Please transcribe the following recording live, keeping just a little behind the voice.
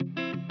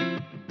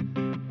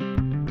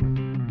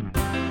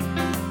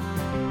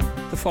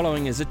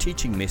following is a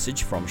teaching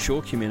message from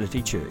Shore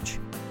Community Church.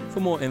 For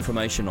more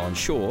information on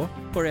Shore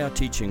or our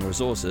teaching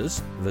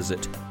resources,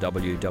 visit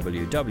www.shore.org.nz.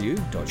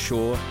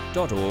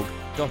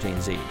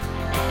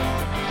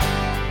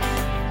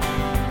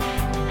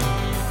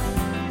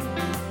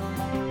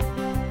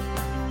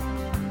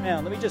 Now,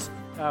 let me just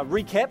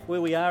recap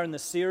where we are in the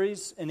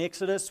series in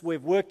Exodus.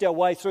 We've worked our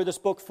way through this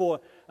book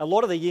for a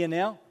lot of the year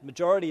now,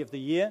 majority of the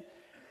year.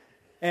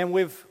 And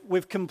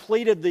we've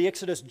completed the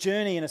Exodus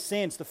journey in a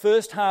sense. The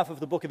first half of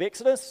the book of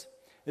Exodus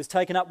is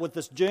taken up with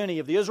this journey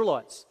of the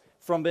Israelites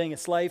from being a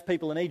slave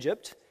people in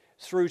Egypt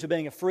through to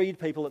being a freed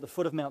people at the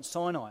foot of Mount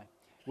Sinai,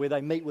 where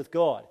they meet with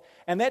God.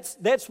 And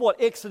that's what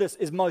Exodus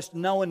is most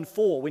known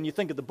for. When you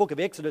think of the book of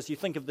Exodus, you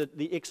think of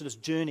the Exodus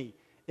journey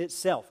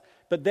itself.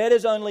 But that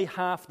is only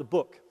half the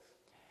book.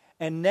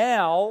 And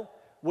now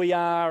we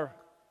are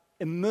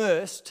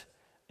immersed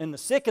in the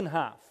second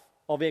half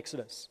of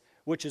Exodus,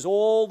 which is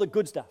all the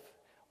good stuff.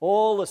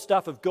 All the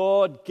stuff of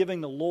God giving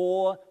the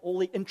law, all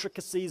the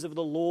intricacies of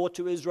the law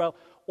to Israel,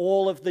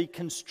 all of the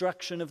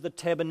construction of the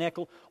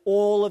tabernacle,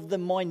 all of the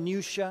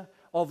minutiae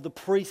of the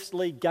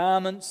priestly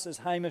garments, as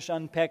Hamish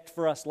unpacked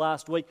for us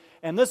last week.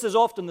 And this is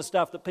often the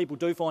stuff that people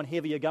do find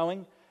heavier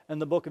going in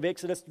the book of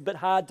Exodus. A bit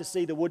hard to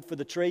see the wood for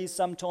the trees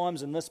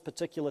sometimes in this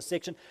particular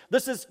section.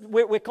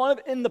 We're kind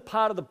of in the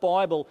part of the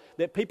Bible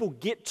that people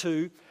get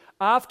to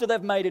after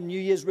they've made a New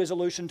Year's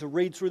resolution to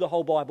read through the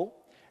whole Bible.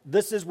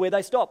 This is where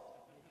they stop.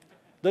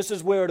 This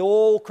is where it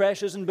all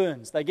crashes and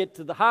burns. They get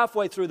to the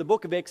halfway through the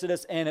book of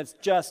Exodus and it's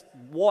just,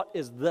 what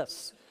is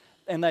this?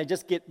 And they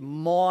just get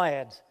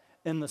mired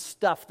in the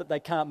stuff that they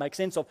can't make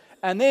sense of.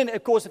 And then,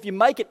 of course, if you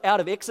make it out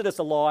of Exodus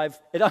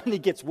alive, it only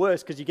gets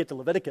worse because you get to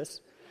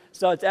Leviticus.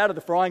 So it's out of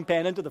the frying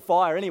pan into the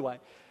fire anyway.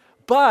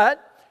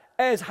 But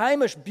as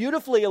Hamish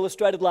beautifully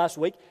illustrated last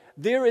week,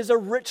 there is a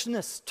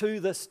richness to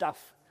this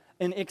stuff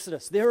in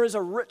Exodus. There is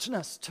a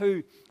richness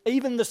to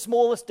even the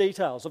smallest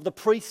details of the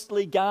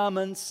priestly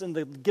garments and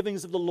the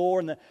givings of the law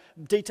and the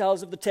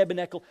details of the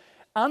tabernacle.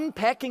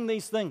 Unpacking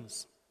these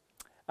things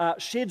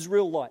sheds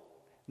real light,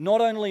 not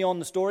only on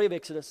the story of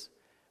Exodus,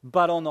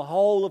 but on the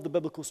whole of the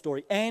biblical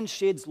story, and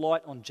sheds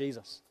light on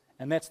Jesus.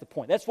 And that's the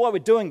point. That's why we're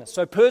doing this.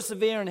 So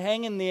persevere and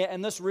hang in there,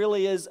 and this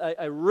really is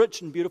a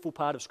rich and beautiful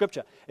part of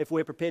Scripture if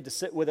we're prepared to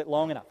sit with it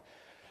long enough.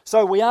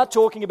 So we are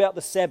talking about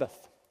the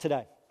Sabbath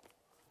today.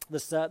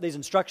 These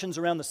instructions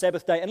around the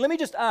Sabbath day. And let me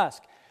just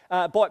ask,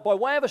 by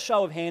way of a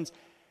show of hands,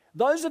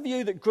 those of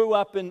you that grew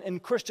up in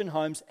Christian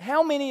homes,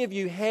 how many of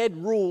you had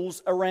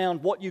rules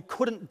around what you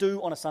couldn't do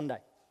on a Sunday?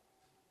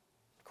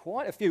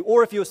 Quite a few.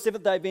 Or if you're a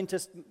Seventh-day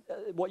Adventist,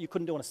 what you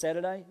couldn't do on a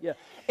Saturday? Yeah.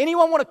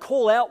 Anyone want to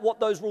call out what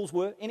those rules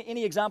were?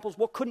 Any examples?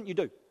 What couldn't you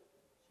do?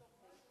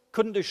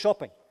 Couldn't do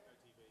shopping.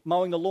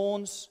 Mowing the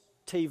lawns,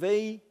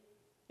 TV,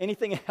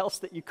 anything else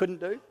that you couldn't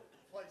do?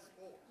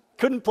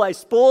 Couldn't play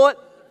sport.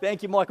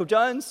 Thank you, Michael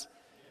Jones.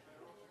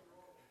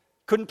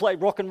 Couldn't play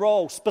rock and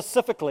roll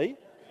specifically.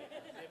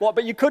 What?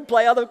 But you could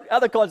play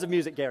other kinds of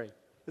music, Gary.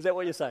 Is that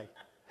what you're saying?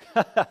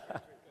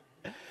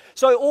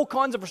 So all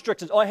kinds of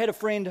restrictions. I had a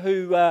friend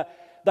who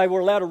they were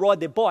allowed to ride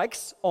their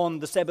bikes on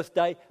the Sabbath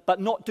day, but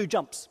not do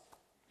jumps.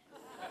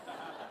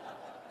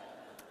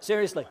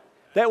 Seriously,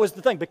 that was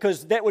the thing,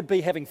 because that would be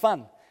having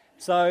fun.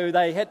 So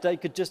they had to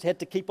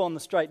keep on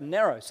the straight and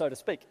narrow, so to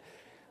speak.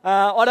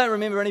 I don't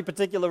remember any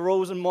particular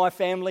rules in my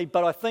family,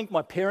 but I think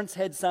my parents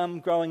had some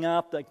growing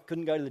up. They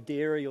couldn't go to the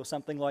dairy or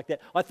something like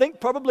that. I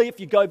think probably if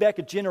you go back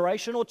a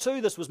generation or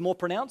two, this was more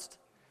pronounced.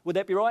 Would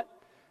that be right?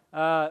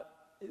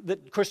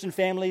 That Christian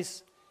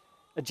families,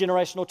 a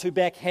generation or two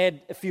back,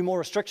 had a few more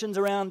restrictions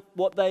around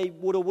what they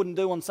would or wouldn't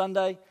do on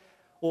Sunday,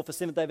 or for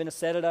Seventh-day Adventist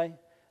Saturday.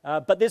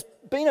 But there's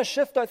been a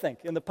shift, I think,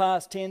 in the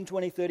past 10,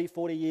 20, 30,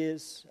 40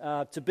 years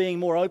to being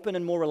more open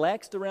and more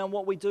relaxed around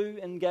what we do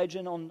engage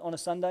in on a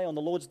Sunday, on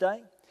the Lord's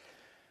Day.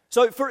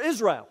 So for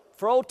Israel,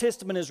 for Old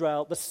Testament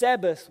Israel, the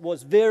Sabbath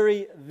was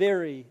very,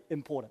 very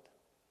important,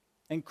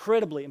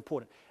 incredibly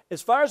important.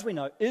 As far as we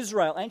know,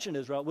 Israel, ancient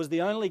Israel, was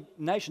the only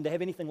nation to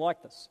have anything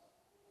like this.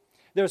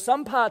 There are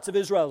some parts of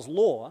Israel's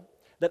law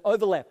that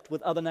overlapped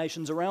with other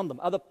nations around them.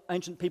 Other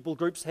ancient people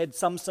groups had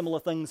some similar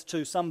things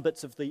to some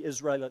bits of the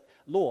Israelite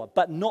law,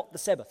 but not the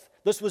Sabbath.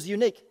 This was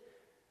unique.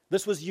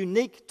 This was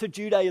unique to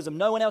Judaism.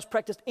 No one else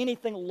practiced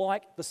anything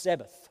like the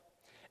Sabbath.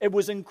 It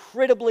was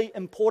incredibly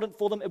important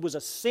for them. It was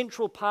a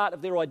central part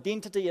of their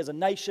identity as a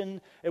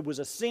nation. It was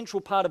a central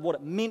part of what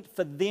it meant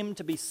for them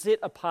to be set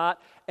apart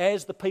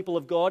as the people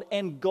of God.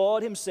 And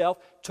God himself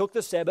took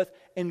the Sabbath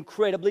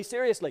incredibly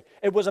seriously.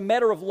 It was a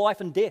matter of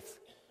life and death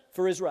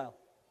for Israel,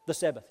 the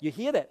Sabbath. You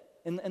hear that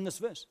in this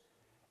verse.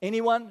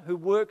 Anyone who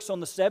works on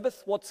the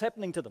Sabbath, what's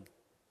happening to them?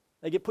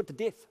 They get put to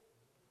death.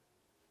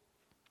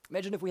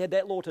 Imagine if we had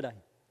that law today.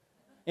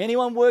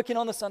 Anyone working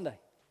on the Sunday,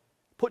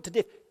 put to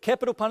death.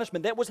 Capital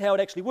punishment. That was how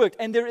it actually worked.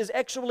 And there is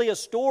actually a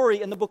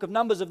story in the book of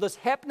Numbers of this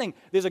happening.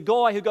 There's a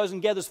guy who goes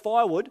and gathers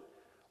firewood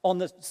on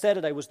the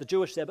Saturday, was the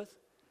Jewish Sabbath,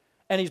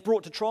 and he's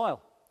brought to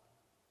trial.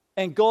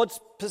 And God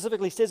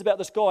specifically says about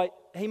this guy,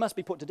 he must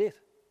be put to death.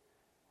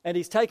 And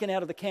he's taken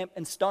out of the camp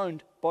and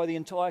stoned by the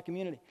entire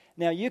community.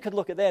 Now, you could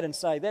look at that and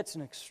say that's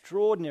an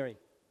extraordinary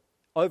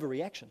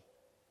overreaction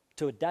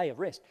to a day of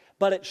rest.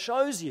 But it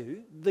shows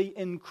you the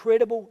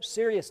incredible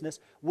seriousness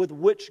with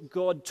which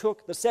God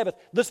took the Sabbath.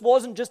 This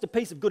wasn't just a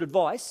piece of good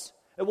advice.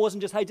 It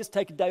wasn't just, hey, just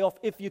take a day off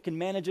if you can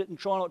manage it and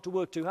try not to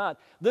work too hard.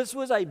 This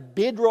was a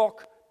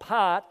bedrock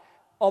part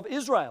of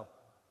Israel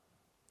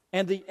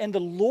and the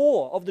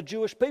law of the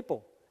Jewish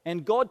people.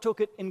 And God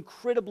took it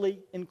incredibly,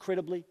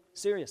 incredibly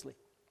seriously.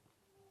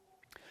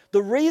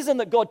 The reason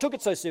that God took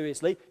it so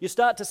seriously, you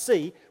start to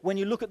see when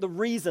you look at the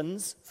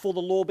reasons for the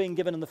law being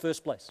given in the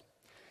first place.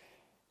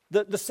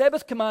 The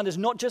Sabbath command is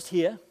not just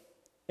here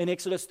in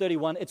Exodus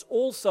 31, it's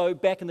also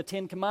back in the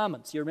Ten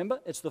Commandments. You remember?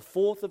 It's the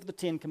fourth of the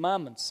Ten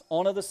Commandments.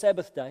 Honor the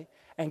Sabbath day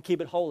and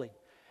keep it holy.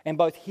 And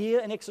both here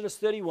in Exodus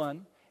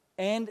 31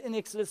 and in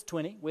Exodus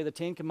 20, where the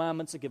Ten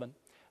Commandments are given,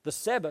 the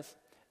Sabbath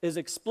is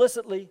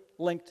explicitly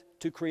linked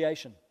to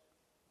creation.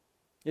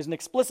 There's an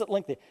explicit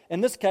link there.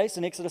 In this case,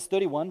 in Exodus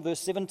 31, verse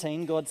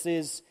 17, God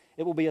says,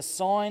 "It will be a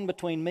sign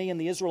between me and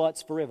the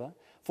Israelites forever,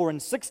 for in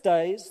 6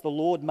 days the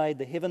Lord made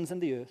the heavens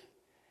and the earth,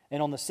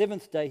 and on the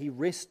seventh day he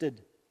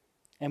rested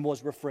and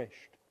was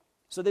refreshed."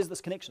 So there's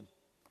this connection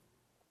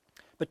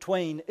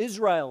between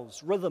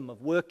Israel's rhythm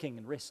of working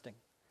and resting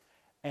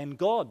and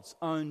God's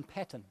own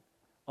pattern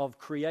of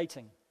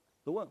creating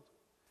the world.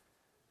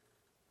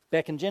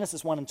 Back in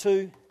Genesis 1 and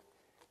 2,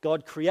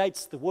 God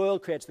creates the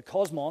world, creates the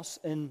cosmos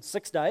in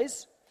 6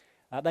 days.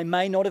 They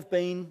may not have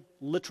been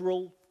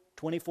literal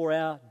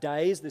 24-hour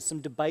days. There's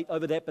some debate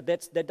over that, but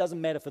that doesn't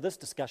matter for this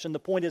discussion. The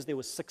point is there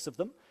were 6 of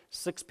them,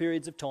 6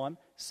 periods of time,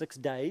 6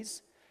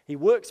 days. He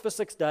works for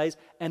 6 days,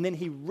 and then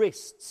he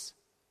rests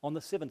on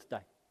the 7th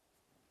day.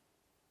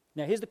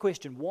 Now here's the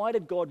question, why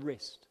did God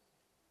rest?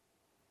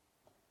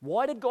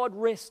 Why did God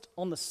rest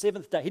on the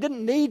 7th day? He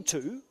didn't need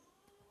to,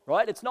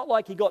 right? It's not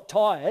like he got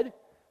tired,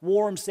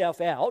 wore himself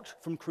out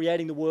from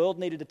creating the world,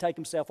 needed to take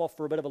himself off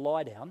for a bit of a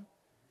lie down.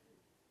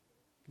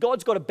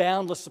 God's got a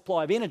boundless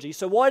supply of energy,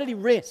 so why did he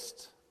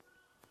rest?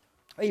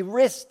 He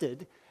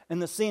rested in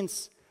the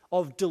sense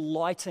of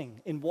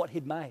delighting in what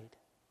he'd made.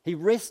 He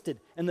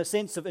rested in the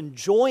sense of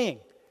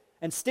enjoying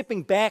and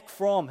stepping back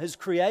from his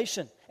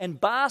creation and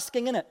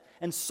basking in it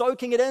and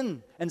soaking it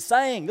in and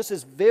saying, this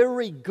is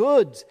very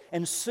good,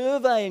 and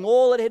surveying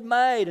all it had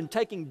made and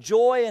taking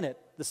joy in it.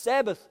 The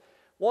Sabbath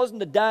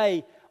wasn't a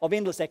day of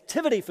endless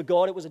activity for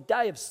God. It was a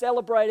day of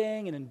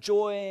celebrating and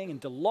enjoying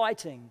and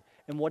delighting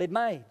in what he'd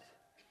made.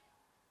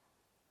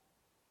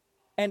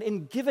 And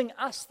in giving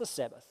us the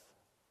Sabbath,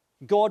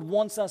 God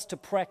wants us to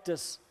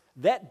practice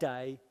that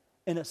day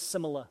in a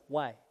similar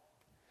way.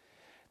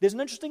 There's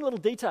an interesting little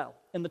detail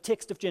in the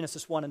text of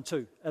Genesis 1 and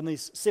 2, in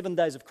these 7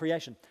 days of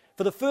creation.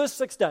 For the first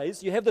 6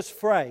 days, you have this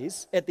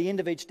phrase at the end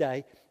of each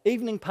day,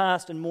 evening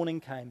passed and morning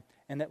came,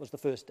 and that was the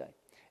first day.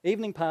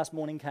 Evening passed,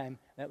 morning came,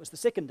 that was the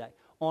second day.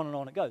 On and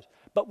on it goes.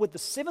 But with the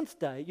 7th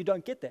day, you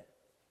don't get that.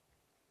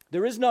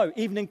 There is no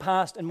evening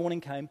passed and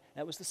morning came,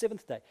 that was the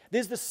 7th day.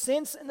 There's the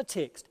sense in the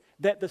text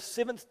that the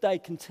 7th day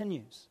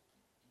continues.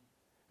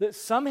 That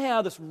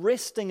somehow this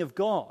resting of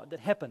God that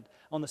happened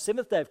on the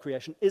 7th day of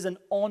creation is an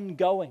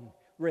ongoing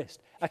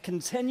rest, a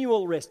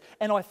continual rest.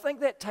 And I think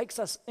that takes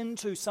us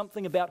into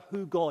something about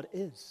who God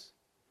is.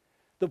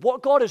 That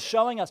what God is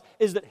showing us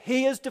is that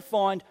he is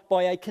defined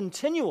by a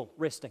continual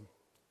resting.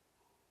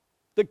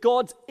 That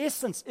God's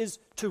essence is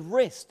to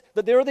rest.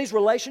 That there are these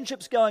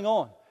relationships going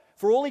on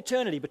for all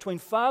eternity between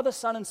Father,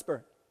 Son, and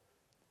Spirit,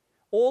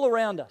 all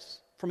around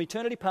us, from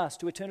eternity past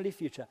to eternity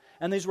future.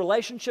 And these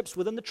relationships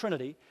within the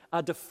Trinity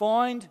are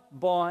defined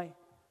by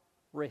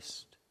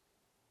rest.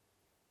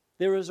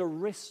 There is a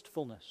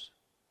restfulness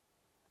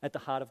at the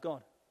heart of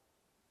God.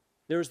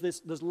 There's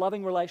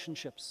loving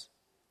relationships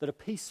that are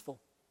peaceful,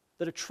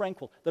 that are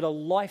tranquil, that are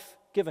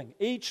life-giving.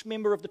 Each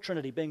member of the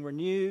Trinity being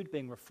renewed,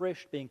 being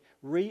refreshed, being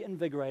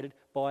reinvigorated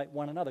by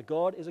one another.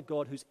 God is a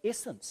God whose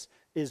essence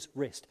is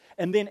rest.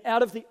 And then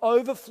out of the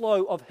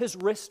overflow of his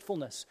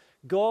restfulness,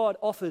 God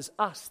offers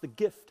us the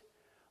gift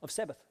of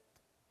Sabbath.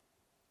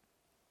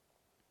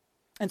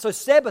 And so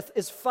Sabbath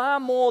is far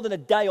more than a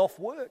day off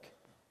work.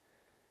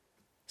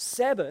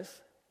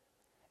 Sabbath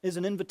is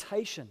an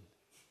invitation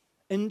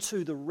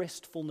into the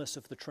restfulness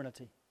of the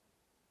Trinity.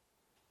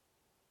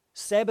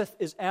 Sabbath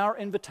is our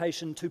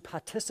invitation to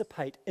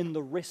participate in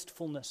the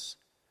restfulness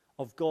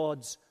of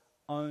God's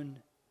own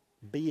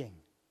being,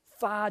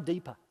 far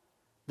deeper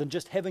than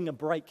just having a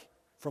break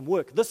from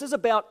work. This is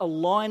about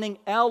aligning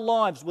our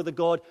lives with a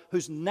God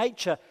whose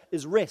nature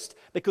is rest,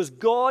 because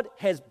God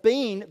has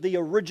been the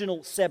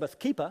original Sabbath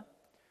keeper,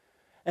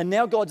 and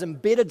now God's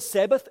embedded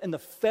Sabbath in the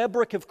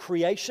fabric of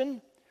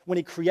creation. When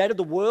he created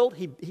the world,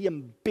 he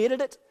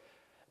embedded it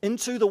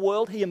into the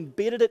world. He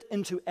embedded it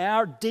into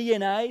our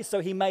DNA, so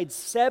he made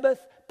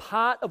Sabbath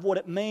part of what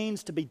it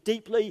means to be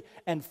deeply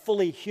and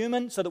fully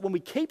human, so that when we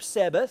keep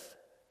Sabbath,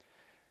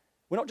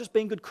 we're not just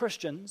being good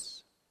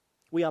Christians,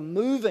 we are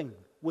moving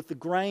with the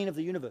grain of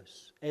the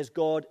universe as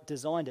God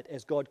designed it,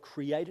 as God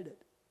created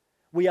it.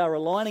 We are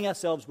aligning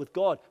ourselves with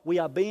God. We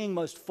are being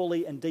most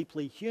fully and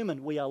deeply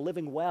human. We are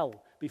living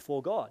well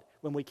before God.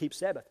 when we keep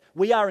Sabbath.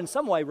 We are in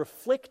some way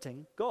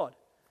reflecting God.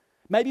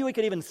 Maybe we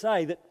could even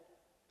say that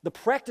the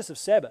practice of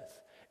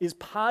Sabbath is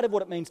part of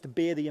what it means to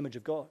bear the image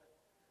of God.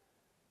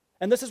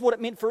 And this is what it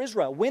meant for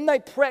Israel. When they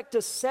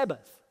practiced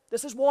Sabbath,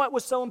 this is why it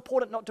was so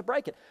important not to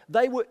break it.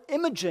 They were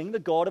imaging the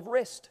God of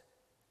rest.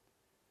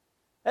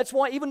 That's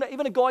why even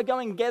a guy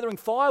going and gathering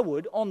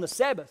firewood on the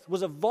Sabbath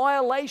was a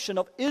violation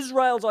of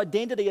Israel's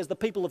identity as the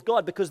people of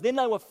God, because then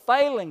they were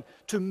failing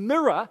to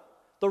mirror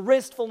the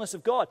restfulness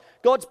of God.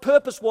 God's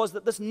purpose was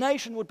that this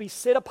nation would be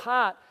set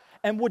apart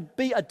and would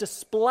be a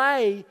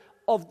display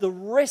of the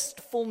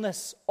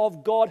restfulness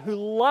of God, who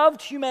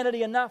loved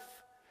humanity enough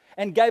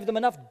and gave them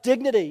enough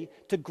dignity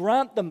to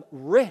grant them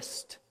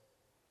rest,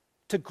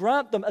 to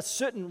grant them a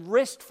certain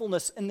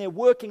restfulness in their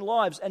working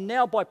lives. And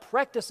now by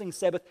practicing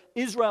Sabbath,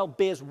 Israel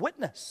bears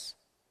witness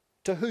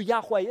to who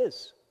Yahweh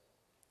is,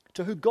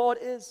 to who God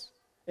is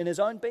in his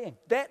own being.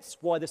 That's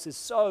why this is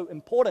so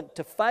important.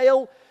 To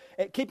fail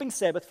at keeping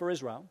Sabbath for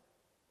Israel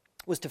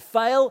was to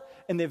fail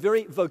in their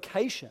very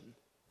vocation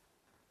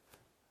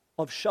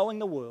of showing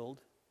the world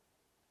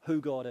who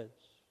God is.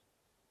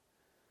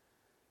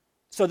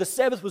 So the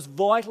Sabbath was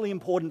vitally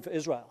important for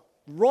Israel.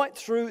 Right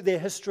through their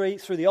history,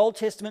 through the Old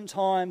Testament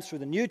times, through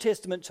the New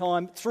Testament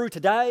time, through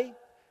today,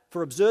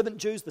 for observant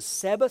Jews, the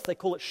Sabbath, they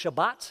call it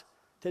Shabbat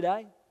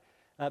today,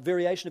 a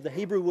variation of the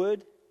Hebrew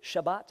word,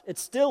 Shabbat.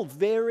 It's still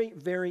very,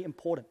 very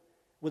important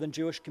within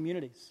Jewish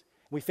communities.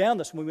 We found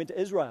this when we went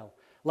to Israel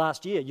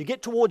last year. You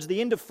get towards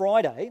the end of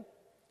Friday,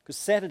 because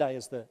Saturday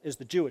is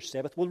the Jewish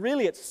Sabbath. Well,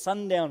 really it's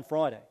sundown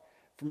Friday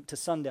to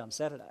sundown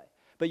Saturday.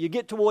 But you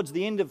get towards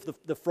the end of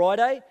the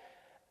Friday,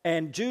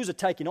 and Jews are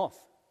taking off.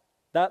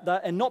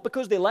 And not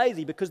because they're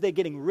lazy, because they're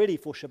getting ready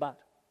for Shabbat.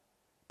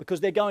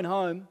 Because they're going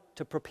home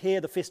to prepare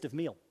the festive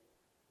meal.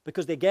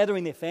 Because they're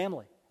gathering their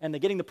family, and they're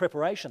getting the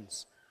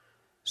preparations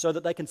so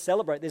that they can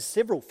celebrate. There's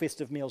several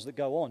festive meals that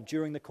go on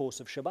during the course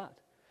of Shabbat.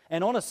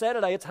 And on a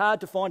Saturday, it's hard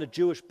to find a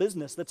Jewish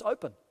business that's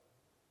open,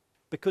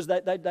 because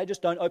they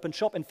just don't open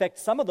shop. In fact,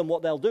 some of them,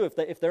 what they'll do,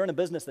 if they're in a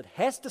business that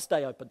has to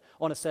stay open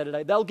on a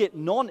Saturday, they'll get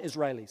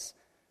non-Israelis,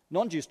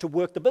 non-Jews, to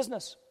work the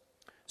business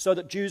so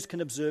that Jews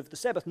can observe the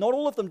Sabbath. Not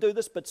all of them do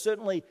this, but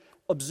certainly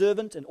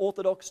observant and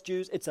Orthodox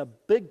Jews, it's a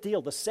big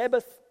deal. The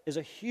Sabbath is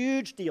a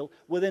huge deal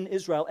within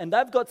Israel, and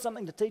they've got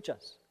something to teach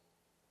us.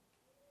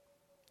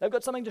 They've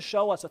got something to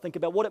show us, I think,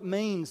 about what it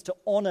means to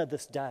honor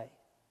this day,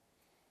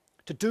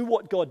 to do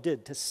what God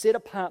did, to set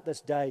apart this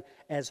day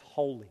as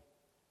holy.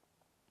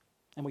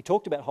 And we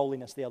talked about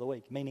holiness the other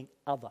week, meaning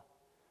other.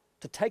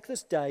 To take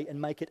this day and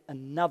make it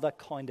another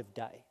kind of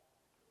day,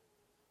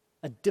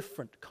 a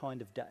different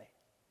kind of day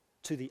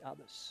to the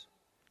others.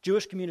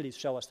 Jewish communities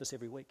show us this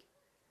every week.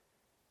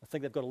 I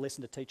think they've got a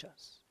lesson to teach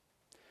us.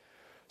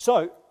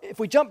 So, if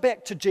we jump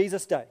back to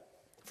Jesus' day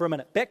for a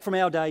minute, back from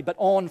our day, but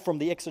on from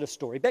the Exodus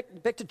story,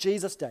 back to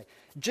Jesus' day.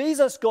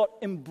 Jesus got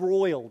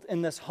embroiled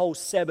in this whole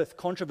Sabbath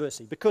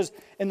controversy, because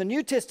in the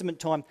New Testament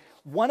time,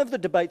 one of the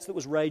debates that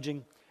was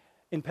raging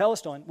in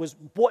Palestine was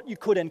what you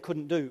could and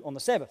couldn't do on the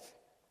Sabbath.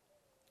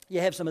 You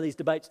have some of these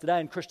debates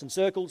today in Christian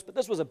circles, but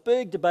this was a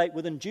big debate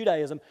within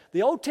Judaism.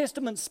 The Old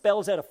Testament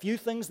spells out a few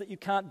things that you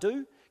can't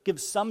do,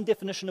 gives some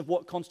definition of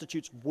what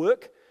constitutes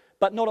work,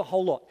 but not a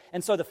whole lot.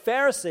 And so the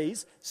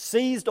Pharisees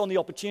seized on the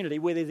opportunity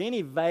where there's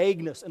any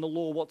vagueness in the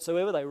law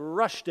whatsoever. They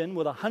rushed in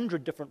with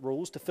 100 different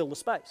rules to fill the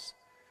space.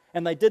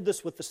 And they did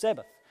this with the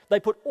Sabbath. They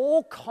put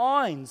all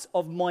kinds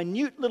of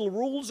minute little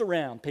rules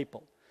around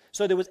people.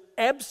 So there was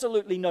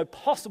absolutely no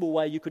possible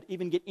way you could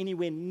even get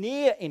anywhere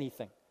near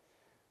anything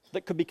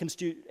that could be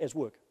construed as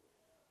work.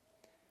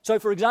 So,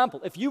 for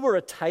example, if you were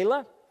a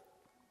tailor,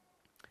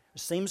 a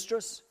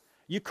seamstress,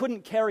 you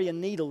couldn't carry a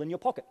needle in your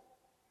pocket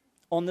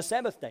on the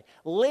Sabbath day,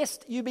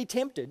 lest you be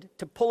tempted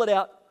to pull it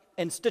out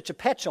and stitch a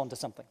patch onto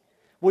something,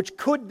 which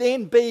could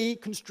then be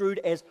construed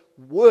as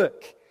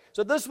work.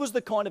 So this was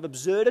the kind of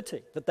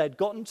absurdity that they'd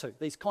gotten to,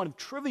 these kind of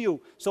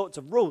trivial sorts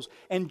of rules.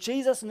 And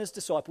Jesus and his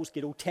disciples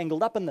get all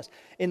tangled up in this.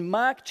 In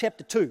Mark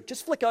chapter 2,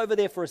 just flick over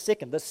there for a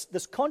second,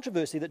 this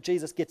controversy that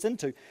Jesus gets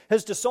into,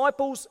 his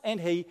disciples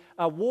and he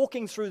are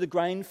walking through the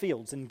grain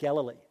fields in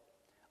Galilee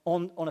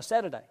on a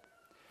Saturday.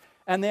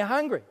 And they're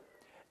hungry.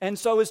 And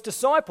so his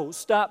disciples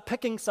start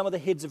picking some of the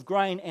heads of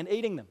grain and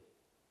eating them.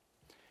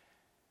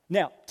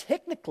 Now,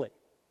 technically,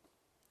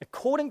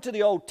 according to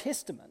the Old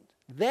Testament,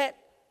 that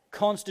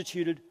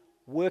constituted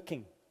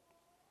working.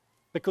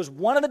 Because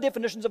one of the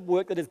definitions of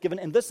work that is given,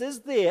 and this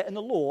is there in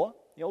the law,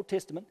 the Old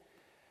Testament,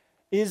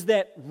 is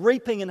that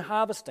reaping and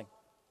harvesting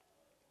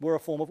were a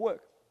form of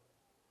work.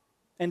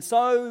 And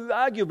so,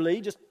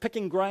 arguably, just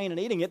picking grain and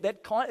eating it,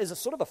 that is a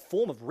sort of a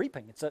form of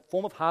reaping. It's a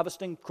form of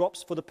harvesting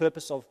crops for the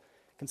purpose of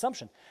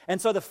consumption. And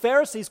so the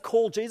Pharisees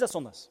called Jesus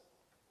on this.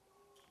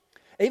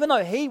 Even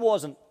though he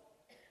wasn't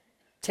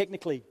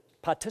technically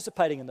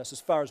participating in this as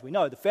far as we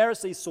know, the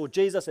Pharisees saw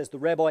Jesus as the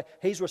rabbi.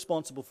 He's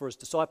responsible for his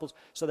disciples.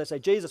 So they say,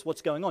 Jesus,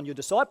 what's going on? Your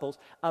disciples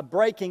are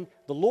breaking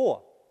the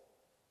law.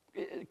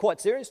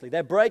 Quite seriously,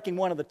 they're breaking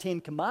one of the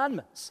 10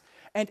 commandments.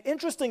 And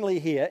interestingly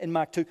here in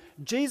Mark 2,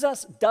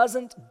 Jesus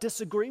doesn't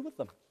disagree with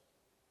them.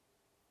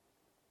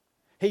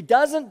 He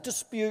doesn't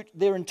dispute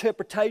their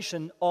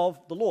interpretation of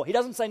the law. He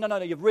doesn't say, no,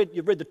 you've read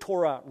the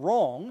Torah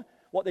wrong.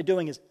 What they're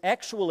doing is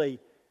actually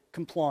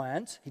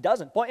compliant. He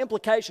doesn't. By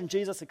implication,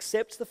 Jesus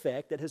accepts the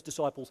fact that his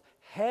disciples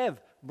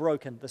have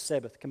broken the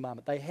Sabbath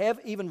commandment. They have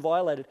even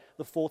violated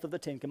the fourth of the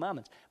 10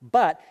 commandments.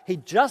 But he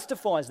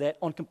justifies that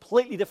on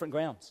completely different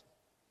grounds.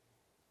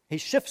 He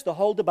shifts the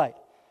whole debate.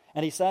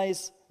 And he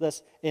says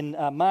this in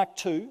Mark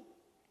 2,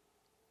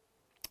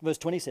 verse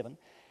 27.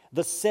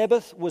 The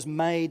Sabbath was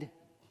made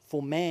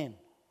for man,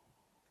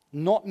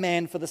 not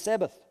man for the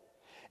Sabbath.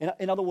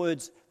 In other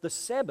words, the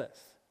Sabbath,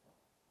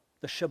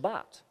 the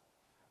Shabbat,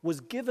 was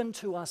given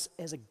to us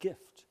as a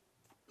gift.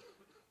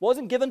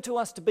 Wasn't given to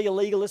us to be a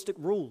legalistic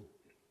rule.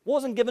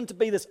 Wasn't given to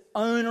be this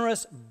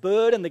onerous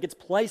burden that gets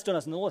placed on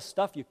us and all this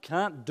stuff you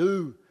can't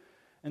do,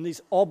 and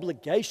these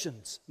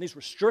obligations, these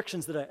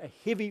restrictions that are a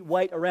heavy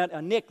weight around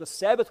our neck. The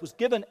Sabbath was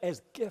given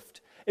as gift.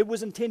 It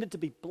was intended to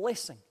be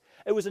blessing.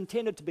 It was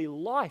intended to be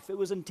life. It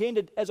was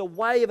intended as a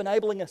way of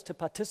enabling us to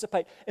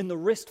participate in the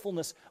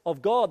restfulness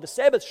of God. The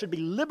Sabbath should be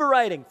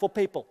liberating for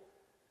people.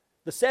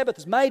 The Sabbath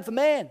is made for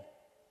man,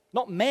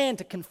 not man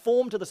to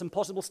conform to this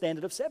impossible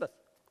standard of Sabbath.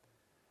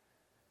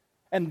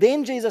 And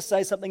then Jesus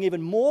says something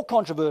even more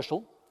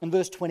controversial in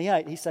verse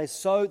 28. He says,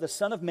 so the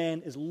Son of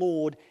Man is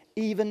Lord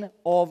even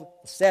of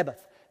the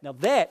Sabbath. Now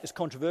that is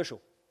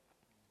controversial.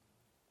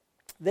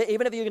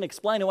 Even if you can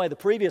explain away the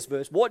previous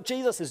verse, what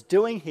Jesus is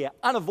doing here,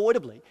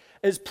 unavoidably,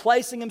 is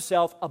placing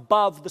himself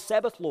above the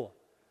Sabbath law.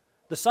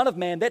 The Son of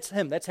Man, that's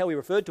him, that's how he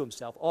referred to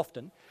himself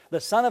often.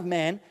 The Son of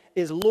Man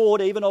is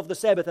Lord even of the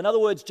Sabbath. In other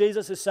words,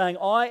 Jesus is saying,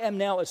 I am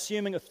now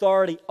assuming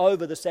authority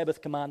over the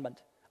Sabbath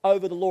commandment,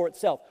 over the law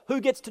itself.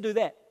 Who gets to do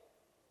that?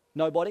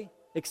 Nobody,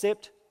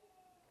 except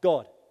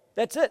God.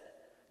 That's it.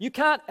 You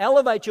can't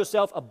elevate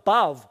yourself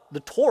above the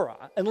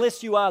Torah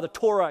unless you are the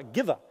Torah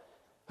giver,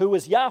 who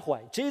is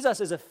Yahweh.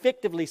 Jesus is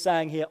effectively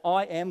saying here,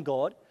 I am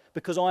God,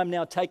 because I am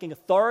now taking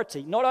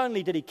authority. Not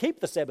only did he keep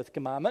the Sabbath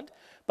commandment,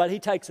 but he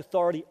takes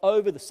authority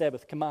over the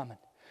Sabbath commandment.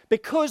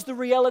 Because the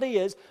reality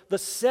is, the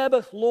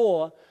Sabbath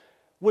law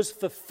was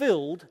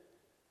fulfilled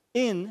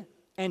in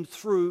and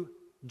through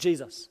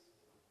Jesus.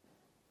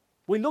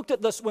 We looked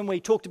at this when we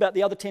talked about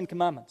the other 10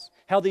 commandments,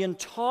 how the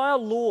entire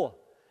law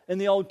in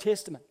the Old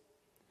Testament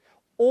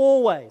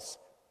always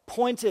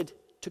pointed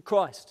to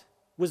Christ,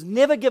 was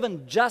never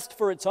given just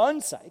for its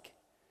own sake.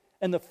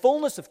 In the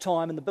fullness of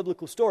time in the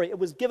biblical story, it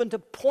was given to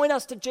point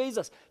us to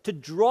Jesus, to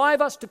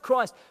drive us to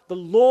Christ. The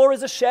law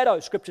is a shadow,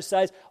 Scripture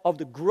says, of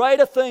the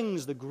greater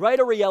things, the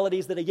greater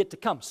realities that are yet to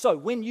come. So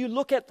when you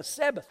look at the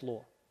Sabbath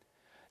law,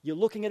 you're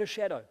looking at a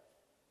shadow.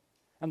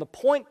 And the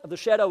point of the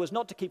shadow is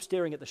not to keep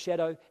staring at the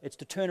shadow, it's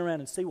to turn around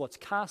and see what's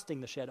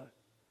casting the shadow.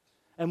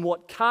 And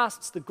what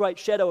casts the great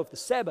shadow of the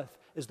Sabbath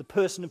is the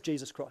person of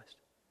Jesus Christ.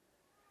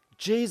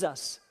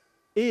 Jesus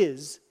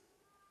is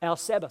our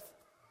Sabbath.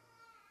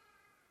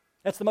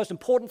 That's the most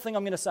important thing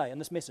I'm going to say in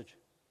this message.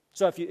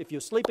 So if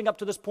you're sleeping up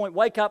to this point,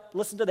 wake up,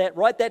 listen to that,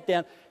 write that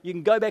down. You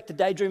can go back to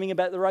daydreaming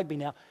about the rugby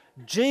now.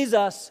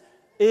 Jesus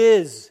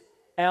is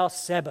our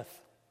Sabbath.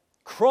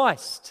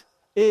 Christ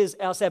is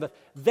our Sabbath.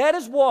 That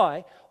is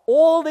why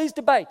all these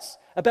debates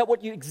about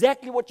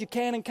exactly what you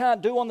can and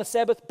can't do on the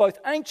Sabbath, both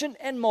ancient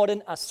and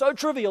modern, are so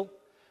trivial,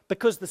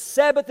 because the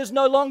Sabbath is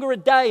no longer a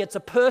day, it's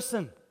a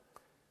person.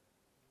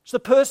 It's the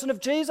person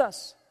of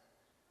Jesus.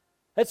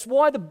 That's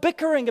why the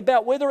bickering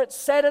about whether it's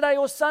Saturday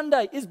or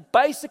Sunday is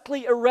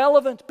basically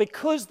irrelevant,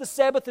 because the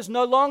Sabbath is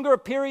no longer a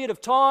period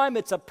of time,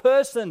 it's a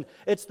person.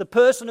 It's the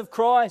person of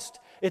Christ.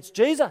 It's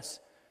Jesus.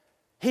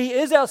 He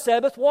is our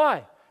Sabbath.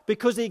 Why?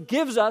 Because he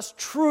gives us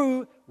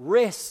true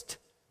rest.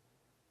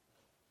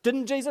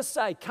 Didn't Jesus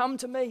say, come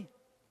to me,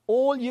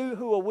 all you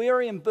who are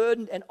weary and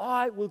burdened, and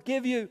I will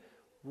give you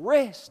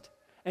rest,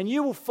 and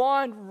you will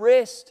find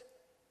rest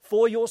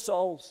for your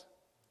souls.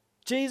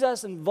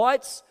 Jesus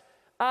invites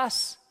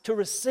us to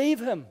receive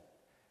him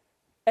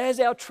as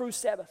our true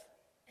Sabbath.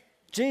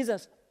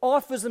 Jesus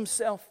offers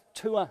himself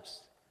to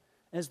us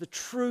as the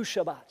true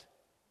Shabbat,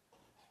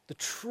 the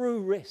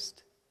true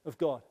rest of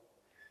God.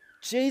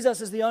 Jesus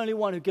is the only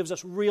one who gives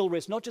us real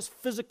rest, not just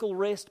physical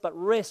rest, but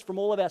rest from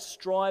all of our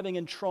striving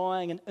and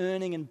trying and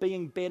earning and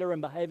being better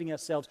and behaving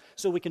ourselves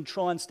so we can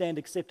try and stand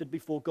accepted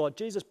before God.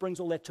 Jesus brings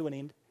all that to an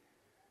end.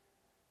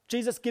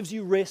 Jesus gives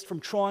you rest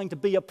from trying to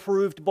be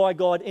approved by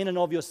God in and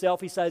of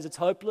yourself. He says it's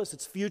hopeless,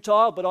 it's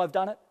futile, but I've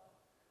done it.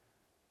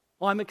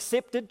 I'm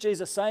accepted,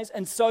 Jesus says,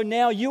 and so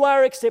now you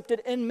are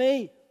accepted in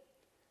me.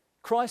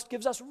 Christ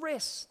gives us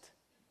rest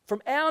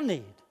from our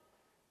need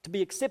to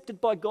be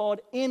accepted by God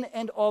in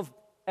and of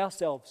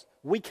ourselves.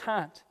 We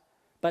can't,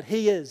 but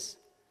he is,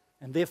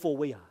 and therefore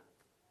we are.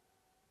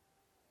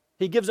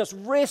 He gives us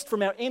rest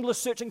from our endless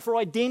searching for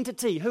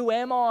identity. Who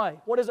am I?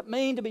 What does it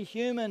mean to be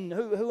human?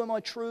 Who am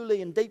I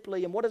truly and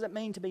deeply? And what does it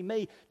mean to be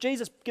me?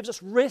 Jesus gives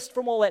us rest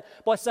from all that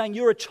by saying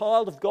you're a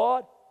child of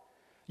God.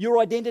 Your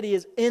identity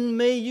is in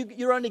me.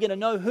 You're only going to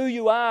know who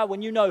you are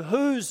when you know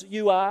whose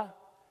you are.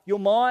 You're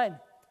mine.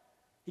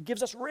 He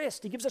gives us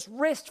rest. He gives us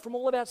rest from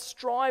all of our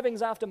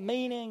strivings after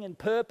meaning and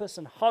purpose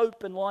and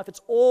hope in life. It's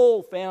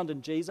all found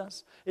in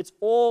Jesus. It's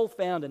all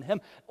found in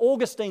Him.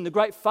 Augustine, the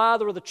great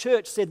father of the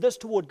church, said this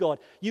toward God: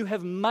 "You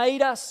have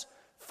made us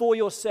for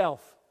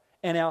yourself,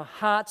 and our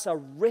hearts are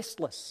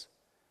restless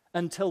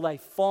until they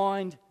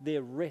find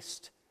their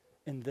rest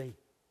in Thee."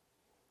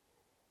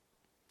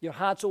 Your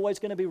heart's always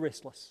going to be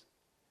restless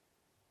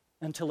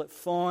until it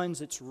finds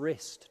its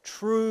rest,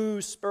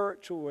 true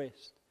spiritual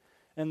rest,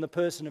 in the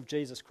person of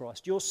Jesus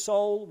Christ. Your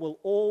soul will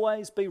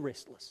always be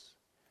restless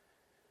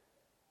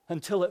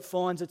until it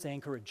finds its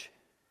anchorage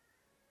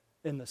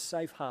in the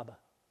safe harbor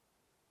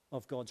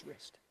of God's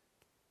rest.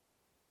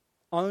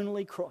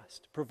 Only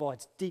Christ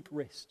provides deep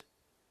rest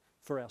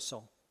for our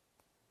soul.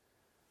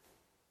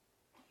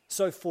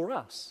 So for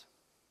us,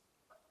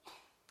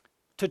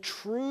 to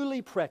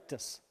truly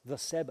practice the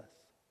Sabbath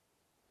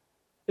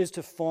is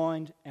to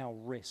find our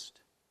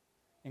rest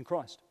in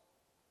Christ.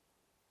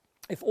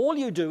 If all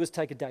you do is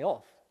take a day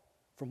off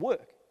from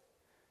work,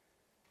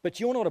 but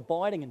you're not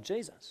abiding in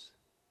Jesus,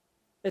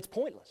 it's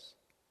pointless.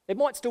 It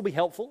might still be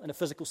helpful in a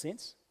physical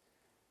sense,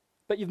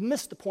 but you've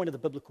missed the point of the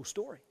biblical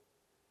story.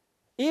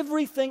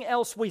 Everything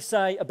else we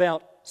say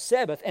about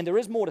Sabbath, and there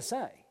is more to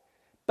say,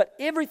 but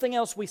everything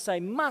else we say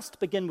must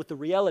begin with the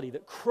reality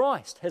that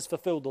Christ has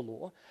fulfilled the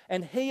law,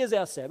 and He is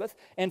our Sabbath,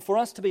 and for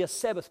us to be a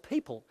Sabbath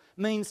people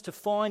means to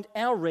find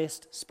our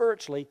rest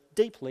spiritually,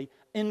 deeply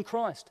in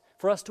Christ,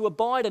 for us to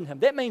abide in Him.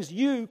 That means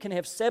you can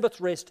have Sabbath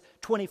rest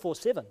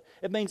 24/7.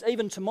 It means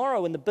even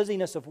tomorrow in the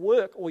busyness of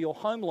work or your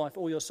home life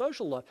or your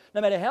social life,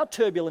 no matter how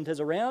turbulent it is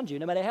around you,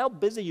 no matter how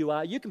busy you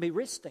are, you can be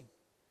resting.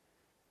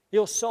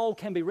 Your soul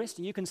can be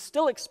resting. You can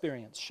still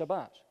experience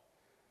Shabbat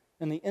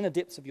in the inner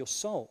depths of your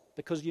soul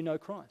because you know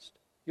Christ.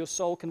 Your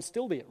soul can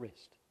still be at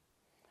rest,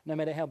 no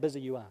matter how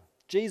busy you are.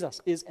 Jesus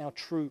is our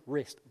true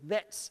rest.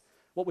 That's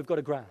what we've got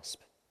to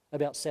grasp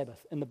about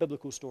Sabbath in the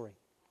biblical story.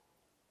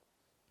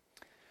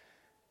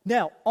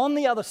 Now, on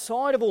the other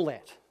side of all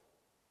that,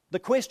 the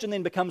question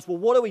then becomes, well,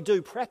 what do we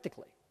do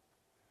practically?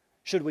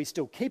 Should we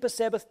still keep a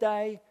Sabbath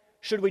day?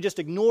 Should we just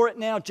ignore it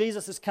now?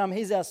 Jesus has come,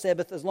 He's our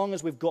Sabbath. As long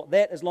as we've got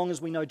that, as long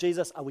as we know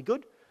Jesus, are we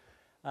good?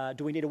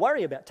 Do we need to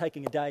worry about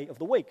taking a day of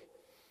the week?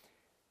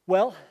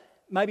 Well,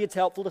 maybe it's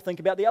helpful to think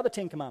about the other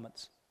 10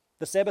 commandments.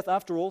 The Sabbath,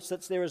 after all,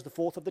 sits there as the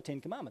fourth of the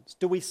 10 commandments.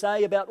 Do we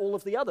say about all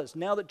of the others,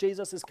 now that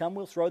Jesus has come,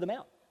 we'll throw them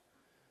out?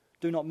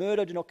 Do not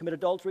murder, do not commit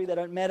adultery. They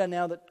don't matter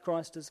now that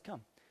Christ has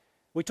come.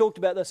 We talked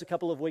about this a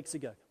couple of weeks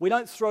ago. We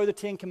don't throw the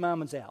 10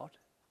 commandments out.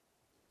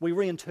 We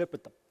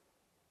reinterpret them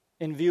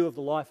in view of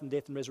the life and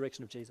death and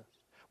resurrection of Jesus.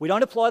 We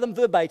don't apply them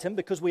verbatim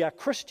because we are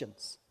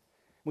Christians.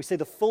 We see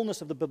the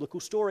fullness of the biblical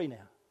story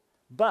now.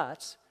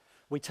 But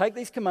we take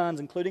these commands,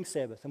 including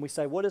Sabbath, and we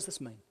say, what does this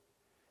mean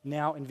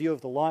now in view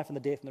of the life and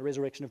the death and the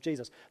resurrection of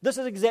Jesus? This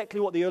is exactly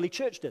what the early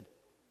church did.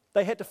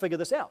 They had to figure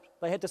this out.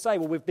 They had to say,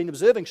 well, we've been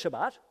observing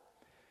Shabbat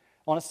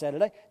on a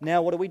Saturday.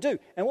 Now what do we do?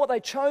 And what they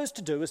chose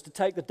to do is to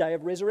take the day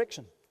of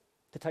resurrection,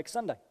 to take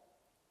Sunday,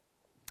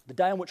 the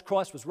day on which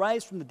Christ was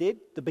raised from the dead,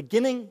 the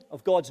beginning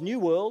of God's new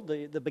world,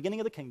 the beginning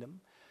of the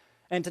kingdom,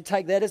 and to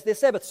take that as their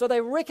Sabbath. So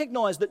they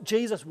recognized that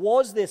Jesus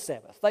was their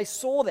Sabbath. They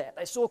saw that.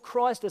 They saw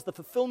Christ as the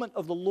fulfillment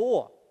of the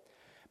law.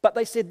 But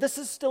they said this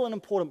is still an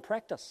important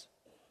practice.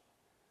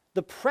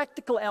 The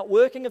practical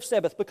outworking of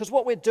Sabbath, because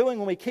what we're doing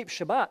when we keep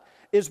Shabbat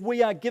is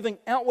we are giving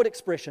outward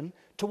expression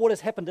to what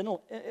has happened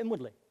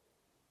inwardly.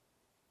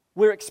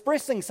 We're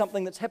expressing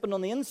something that's happened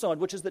on the inside,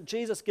 which is that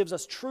Jesus gives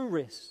us true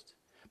rest.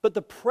 But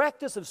the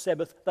practice of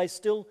Sabbath, they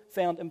still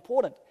found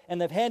important,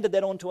 and they've handed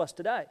that on to us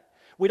today.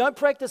 We don't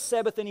practice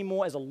Sabbath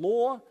anymore as a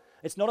law.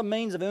 It's not a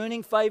means of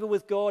earning favor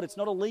with God. It's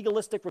not a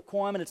legalistic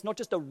requirement. It's not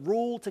just a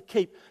rule to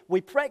keep. We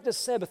practice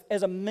Sabbath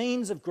as a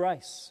means of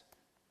grace,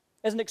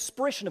 as an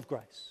expression of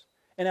grace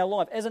in our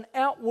life, as an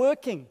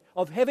outworking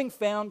of having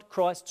found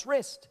Christ's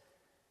rest.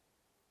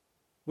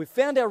 We've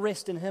found our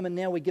rest in Him, and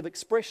now we give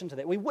expression to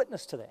that. We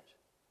witness to that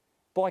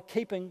by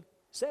keeping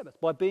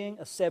Sabbath, by being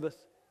a Sabbath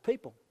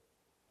people.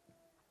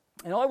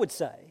 And I would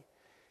say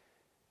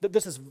that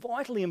this is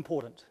vitally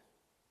important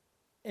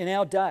in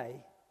our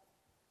day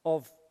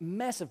of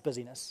massive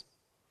busyness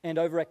and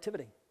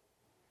overactivity.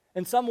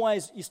 In some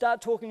ways, you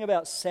start talking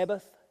about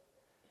Sabbath,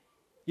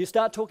 you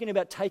start talking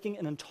about taking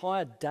an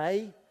entire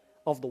day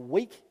of the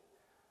week,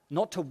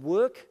 not to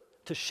work,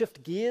 to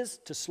shift gears,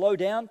 to slow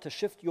down, to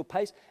shift your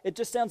pace. It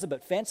just sounds a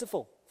bit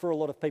fanciful for a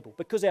lot of people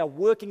because our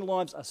working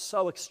lives are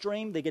so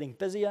extreme. They're getting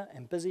busier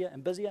and busier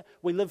and busier.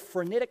 We live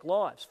frenetic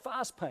lives,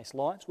 fast-paced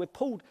lives. We're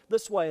pulled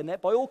this way and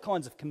that by all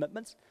kinds of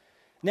commitments.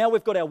 Now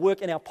we've got our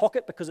work in our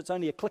pocket because it's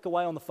only a click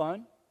away on the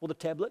phone or the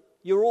tablet.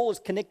 You're all as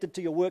connected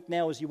to your work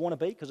now as you want to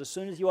be because as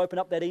soon as you open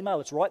up that email,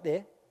 it's right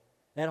there.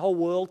 That whole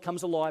world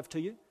comes alive to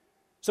you.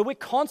 So we're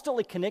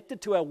constantly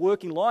connected to our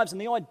working lives,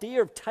 and the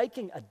idea of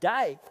taking a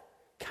day,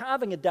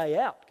 carving a day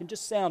out, can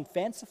just sound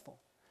fanciful.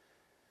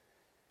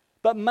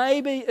 But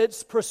maybe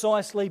it's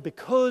precisely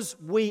because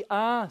we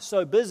are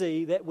so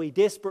busy that we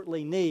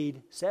desperately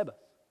need Sabbath.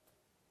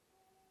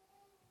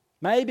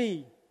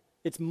 Maybe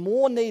it's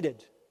more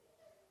needed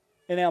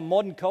in our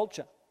modern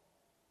culture.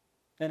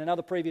 than in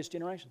other previous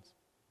generations.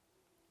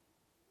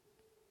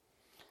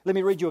 Let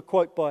me read you a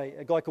quote by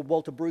a guy called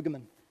Walter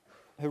Brueggemann,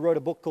 who wrote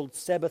a book called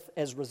Sabbath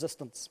as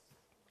Resistance.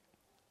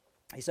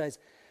 He says,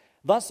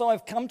 "Thus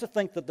I've come to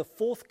think that the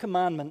fourth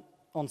commandment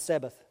on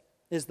Sabbath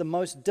is the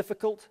most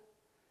difficult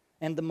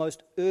and the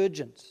most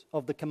urgent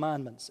of the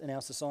commandments in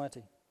our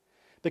society,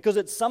 because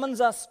it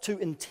summons us to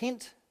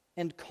intent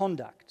and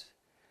conduct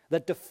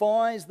that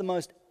defies the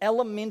most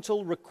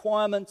elemental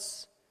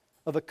requirements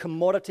of a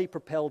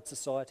commodity-propelled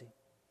society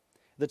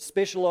that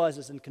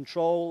specializes in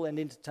control and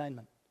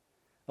entertainment,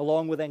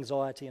 along with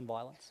anxiety and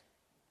violence.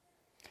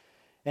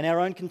 In our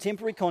own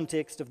contemporary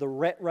context of the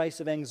rat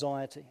race of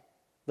anxiety,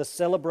 the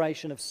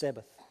celebration of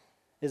Sabbath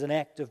is an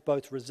act of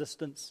both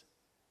resistance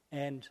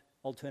and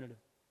alternative."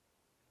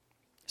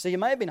 So you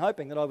may have been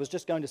hoping that I was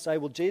just going to say,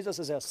 well, Jesus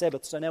is our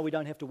Sabbath, so now we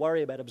don't have to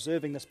worry about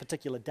observing this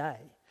particular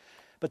day.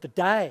 But the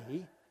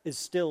day is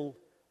still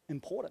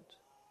important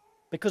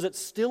because it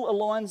still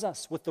aligns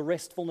us with the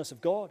restfulness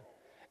of God.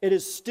 It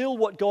is still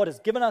what God has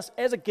given us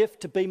as a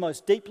gift to be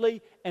most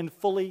deeply and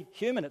fully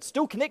human. It's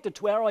still connected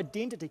to our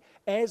identity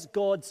as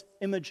God's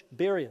image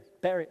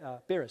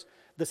bearers.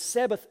 The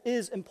Sabbath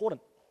is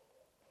important.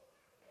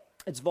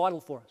 It's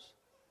vital for us.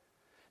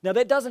 Now,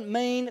 that doesn't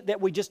mean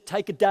that we just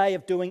take a day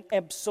of doing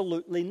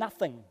absolutely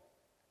nothing.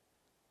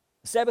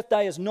 The Sabbath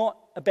day is not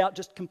about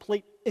just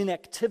complete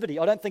inactivity.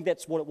 I don't think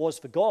that's what it was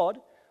for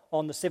God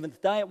on the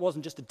seventh day. It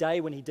wasn't just a day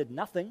when he did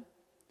nothing.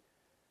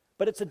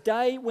 But it's a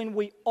day when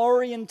we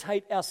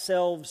orientate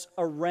ourselves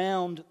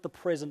around the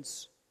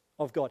presence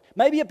of God.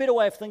 Maybe a better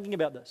way of thinking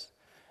about this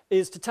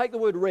is to take the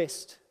word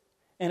rest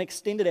and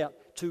extend it out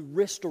to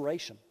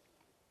restoration.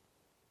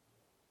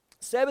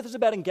 Sabbath is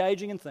about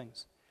engaging in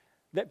things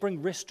that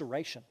bring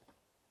restoration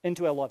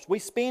into our lives. We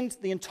spend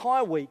the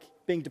entire week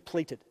being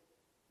depleted,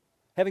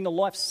 having the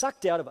life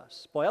sucked out of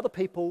us by other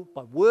people,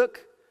 by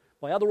work,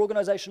 by other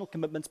organizational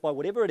commitments, by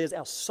whatever it is.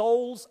 Our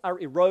souls are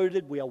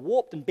eroded, we are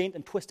warped and bent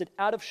and twisted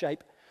out of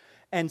shape.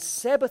 And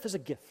Sabbath is a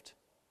gift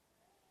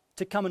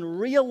to come and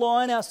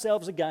realign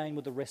ourselves again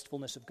with the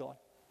restfulness of God,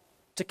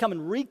 to come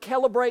and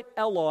recalibrate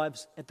our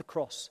lives at the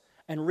cross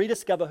and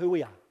rediscover who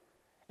we are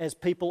as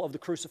people of the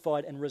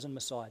crucified and risen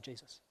Messiah,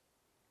 Jesus.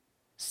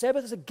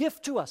 Sabbath is a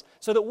gift to us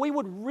so that we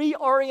would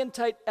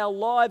reorientate our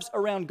lives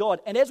around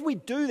God. And as we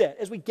do that,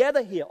 as we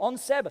gather here on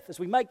Sabbath, as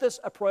we make this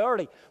a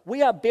priority,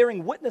 we are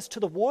bearing witness to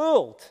the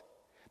world.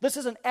 This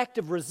is an act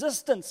of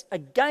resistance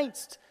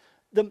against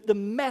the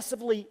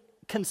massively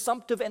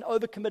consumptive and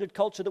overcommitted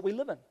culture that we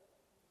live in.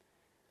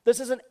 This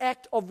is an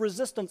act of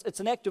resistance. It's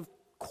an act of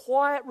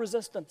quiet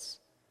resistance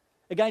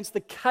against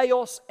the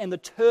chaos and the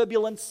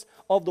turbulence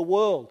of the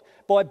world.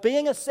 By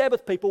being a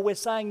Sabbath people, we're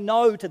saying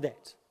no to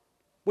that.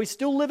 We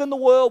still live in the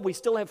world, we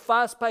still have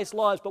fast-paced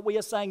lives, but we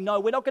are saying no,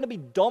 we're not going to be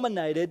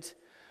dominated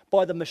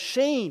by the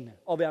machine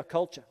of our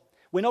culture.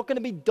 We're not going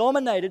to be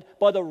dominated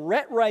by the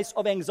rat race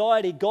of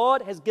anxiety.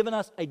 God has given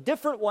us a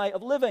different way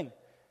of living.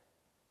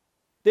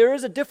 There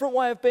is a different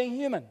way of being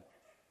human.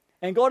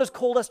 And God has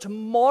called us to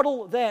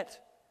model that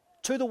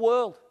to the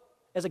world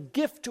as a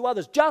gift to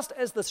others, just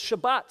as the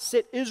Shabbat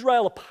set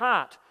Israel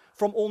apart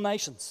from all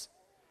nations.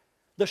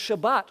 The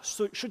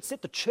Shabbat should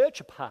set the church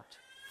apart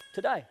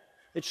today.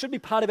 It should be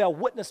part of our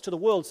witness to the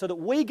world so that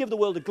we give the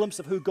world a glimpse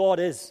of who God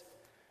is.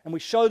 And we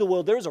show the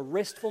world there is a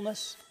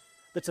restfulness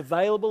that's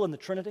available in the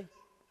Trinity.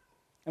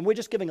 And we're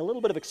just giving a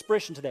little bit of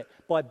expression to that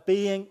by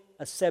being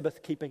a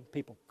Sabbath-keeping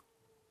people.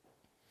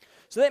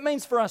 So that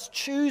means for us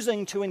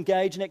choosing to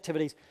engage in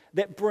activities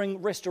that bring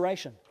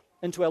restoration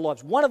into our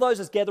lives. One of those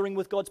is gathering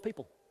with God's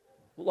people,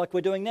 like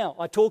we're doing now.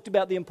 I talked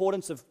about the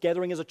importance of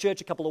gathering as a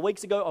church a couple of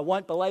weeks ago. I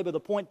won't belabor the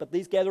point, but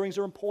these gatherings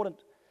are important.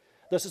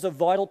 This is a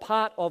vital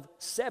part of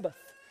Sabbath,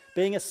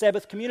 being a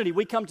Sabbath community.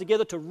 We come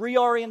together to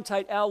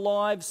reorientate our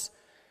lives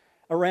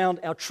around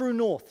our true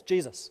north,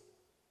 Jesus,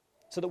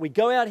 so that we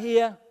go out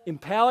here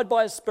empowered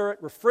by His Spirit,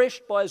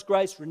 refreshed by His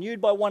grace,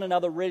 renewed by one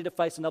another, ready to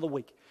face another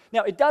week.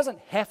 Now, it doesn't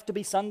have to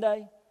be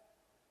Sunday.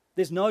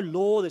 There's no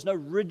law, there's no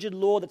rigid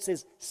law that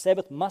says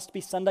Sabbath must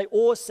be Sunday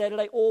or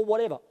Saturday or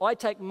whatever. I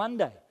take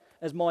Monday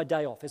as my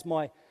day off, as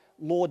my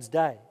Lord's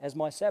day, as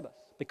my Sabbath,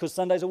 because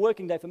Sunday's a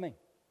working day for me.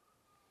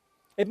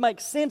 It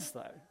makes sense,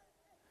 though,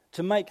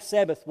 to make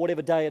Sabbath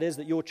whatever day it is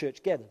that your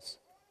church gathers,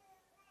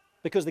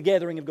 because the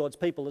gathering of God's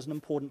people is an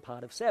important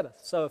part of Sabbath.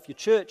 So if your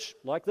church,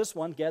 like this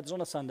one, gathers on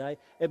a Sunday,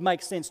 it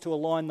makes sense to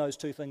align those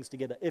two things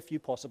together if you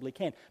possibly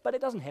can. But it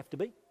doesn't have to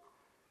be.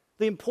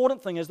 The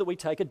important thing is that we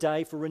take a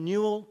day for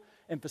renewal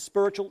and for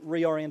spiritual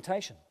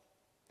reorientation.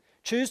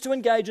 Choose to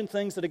engage in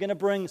things that are going to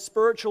bring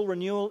spiritual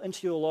renewal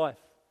into your life.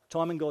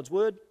 Time in God's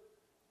Word,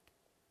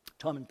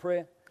 time in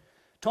prayer,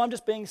 time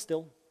just being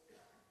still,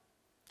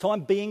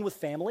 time being with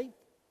family,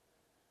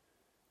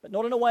 but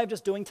not in a way of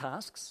just doing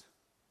tasks,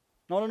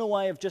 not in a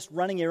way of just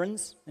running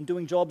errands and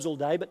doing jobs all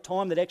day, but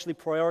time that actually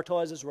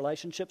prioritizes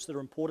relationships that are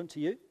important to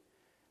you,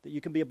 that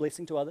you can be a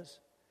blessing to others,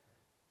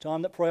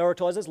 time that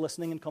prioritizes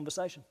listening and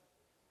conversation.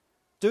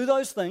 Do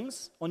those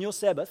things on your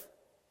Sabbath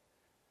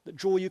that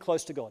draw you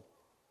close to God.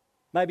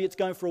 Maybe it's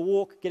going for a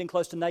walk, getting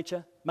close to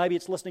nature. Maybe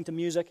it's listening to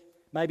music.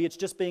 Maybe it's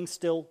just being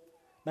still.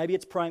 Maybe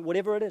it's praying,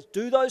 whatever it is.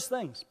 Do those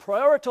things.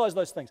 Prioritize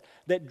those things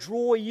that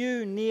draw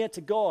you near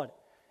to God,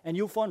 and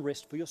you'll find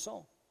rest for your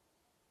soul.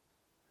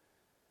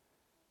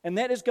 And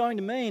that is going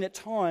to mean at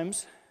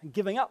times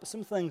giving up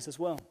some things as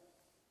well.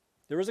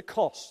 There is a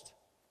cost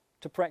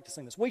to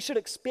practicing this. We should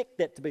expect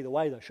that to be the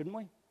way, though, shouldn't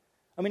we?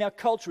 I mean, our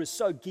culture is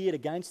so geared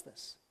against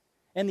this.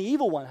 And the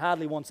evil one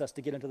hardly wants us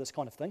to get into this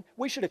kind of thing.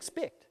 We should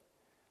expect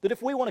that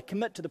if we want to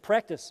commit to the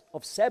practice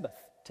of Sabbath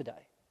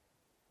today,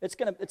 it's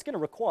going to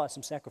require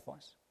some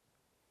sacrifice.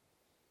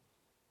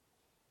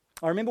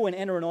 I remember when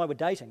Anna and I were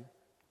dating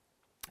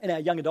in our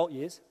young adult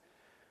years,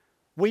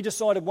 we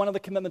decided one of the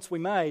commitments we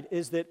made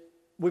is that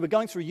we were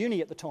going through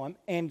uni at the time,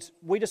 and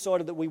we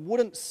decided that we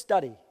wouldn't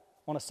study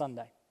on a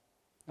Sunday.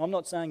 Now, I'm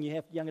not saying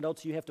young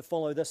adults, you have to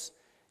follow this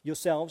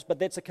yourselves, but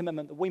that's a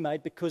commitment that we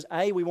made because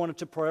A, we wanted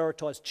to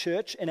prioritize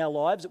church in our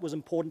lives. It was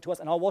important to us,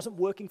 and I wasn't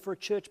working for a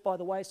church, by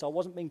the way, so I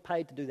wasn't being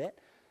paid to do that.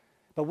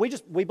 But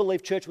we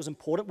believed church was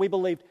important. We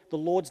believed the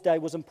Lord's Day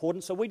was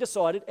important. So we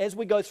decided, as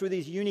we go through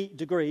these uni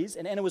degrees,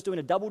 and Anna was doing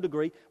a double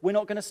degree, we're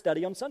not going to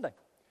study on Sunday.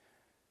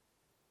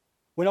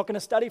 We're not going to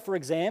study for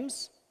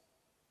exams.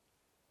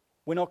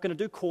 We're not going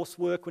to do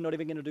coursework. We're not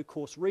even going to do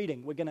course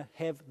reading. We're going to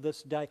have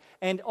this day.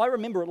 And I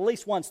remember at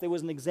least once there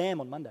was an exam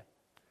on Monday.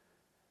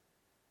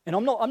 And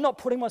I'm not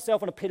putting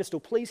myself on a pedestal.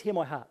 Please hear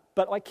my heart.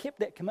 But I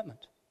kept that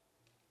commitment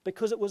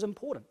because it was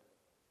important.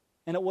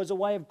 And it was a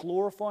way of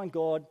glorifying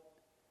God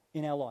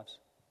in our lives.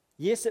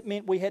 Yes, it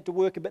meant we had to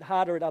work a bit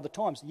harder at other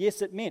times.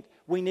 Yes, it meant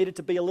we needed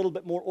to be a little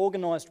bit more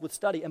organized with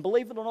study. And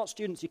believe it or not,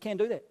 students, you can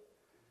do that.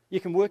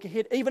 You can work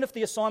ahead. Even if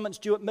the assignment's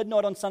due at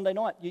midnight on Sunday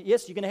night,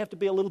 yes, you're going to have to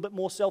be a little bit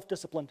more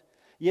self-disciplined.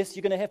 Yes,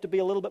 you're going to have to be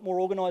a little bit more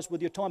organized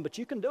with your time, but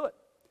you can do it.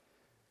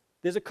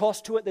 There's a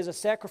cost to it, there's a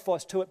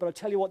sacrifice to it, but I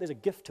tell you what, there's a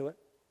gift to it.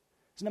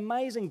 It's an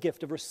amazing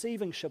gift of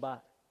receiving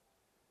Shabbat,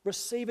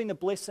 receiving the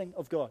blessing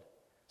of God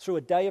through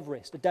a day of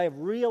rest, a day of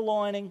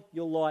realigning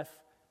your life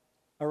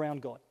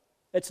around God.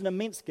 It's an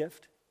immense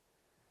gift,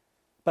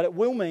 but it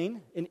will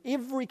mean in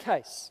every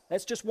case,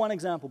 that's just one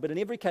example, but in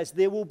every case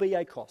there will be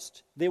a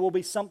cost. There will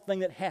be something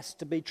that has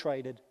to be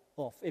traded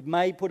off. It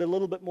may put a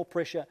little bit more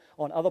pressure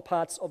on other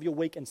parts of your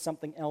week and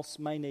something else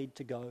may need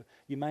to go.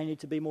 You may need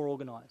to be more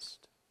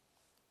organized.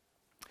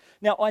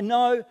 Now, I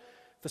know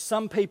for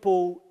some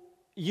people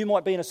you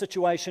might be in a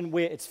situation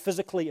where it's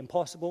physically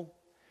impossible,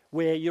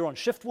 where you're on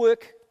shift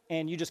work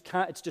and you just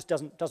can't, it just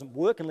doesn't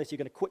work unless you're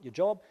going to quit your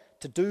job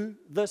to do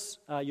this.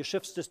 Your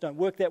shifts just don't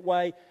work that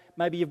way.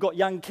 Maybe you've got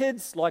young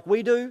kids like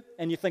we do,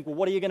 and you think, well,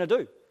 what are you going to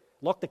do?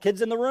 Lock the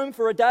kids in the room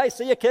for a day?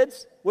 See you,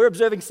 kids. We're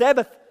observing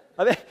Sabbath.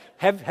 I mean,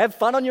 have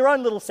fun on your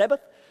own little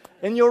Sabbath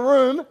in your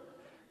room,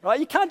 right?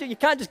 You can't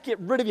just get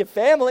rid of your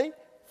family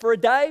for a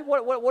day.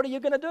 What are you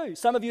going to do?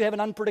 Some of you have an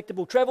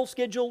unpredictable travel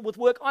schedule with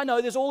work. I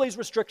know there's all these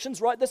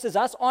restrictions, right? This is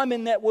us. I'm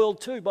in that world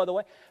too, by the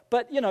way.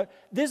 But,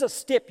 there's a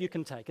step you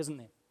can take, isn't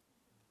there?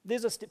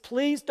 There's a step.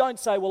 Please don't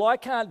say, well, I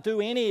can't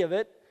do any of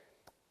it.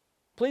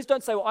 Please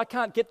don't say, well, I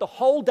can't get the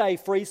whole day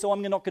free, so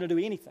I'm not going to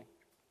do anything.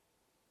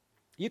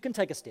 You can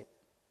take a step.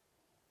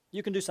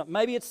 You can do something.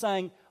 Maybe it's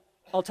saying,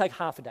 I'll take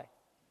half a day.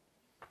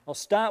 I'll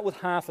start with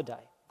half a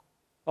day.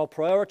 I'll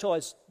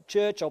prioritize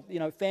church,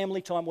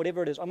 family time,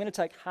 whatever it is. I'm going to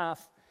take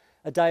half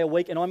a day a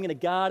week, and I'm going to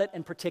guard it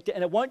and protect it.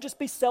 And it won't just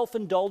be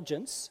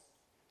self-indulgence.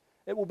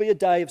 It will be a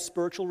day of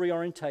spiritual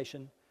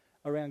reorientation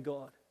around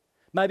God.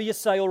 Maybe you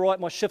say, all right,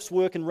 my shifts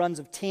work in runs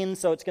of 10,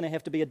 so it's going to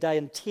have to be a day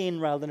in 10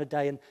 rather than a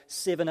day in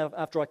 7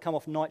 after I come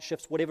off night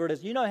shifts, whatever it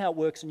is. You know how it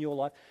works in your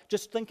life.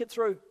 Just think it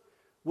through,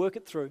 work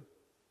it through,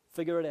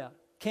 figure it out.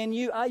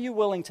 Are you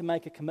willing to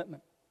make a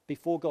commitment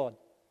before God?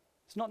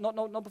 It's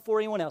not before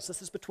anyone else.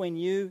 This is between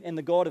you and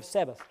the God of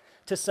Sabbath.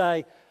 To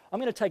say, I'm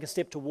going to take a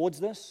step towards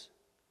this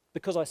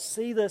because I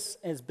see this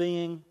as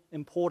being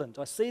important.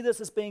 I see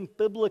this as being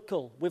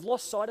biblical. We've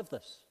lost sight of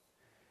this.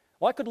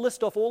 I could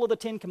list off all of the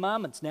 10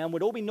 commandments now and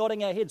we'd all be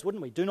nodding our heads,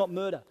 wouldn't we? Do not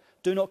murder.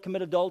 Do not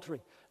commit adultery.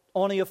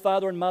 Honor your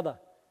father and mother.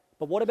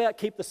 But what about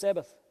keep the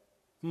Sabbath?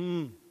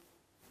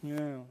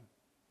 Yeah,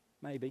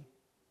 maybe.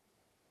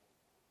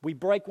 We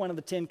break one of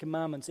the 10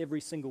 commandments every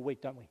single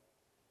week, don't we?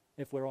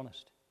 If we're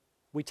honest.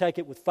 We take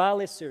it with far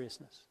less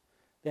seriousness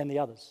than the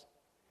others.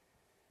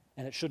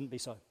 And it shouldn't be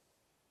so.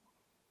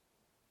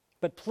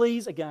 But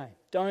please, again,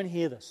 don't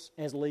hear this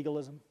as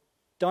legalism.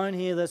 Don't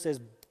hear this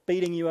as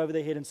beating you over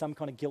the head in some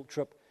kind of guilt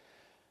trip.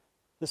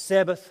 The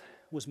Sabbath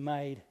was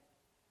made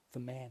for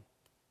man,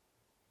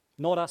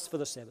 not us for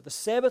the Sabbath. The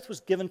Sabbath was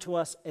given to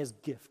us as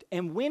gift.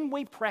 And when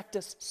we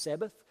practice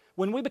Sabbath,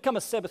 when we become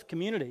a Sabbath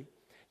community,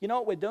 you know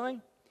what we're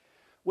doing?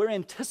 We're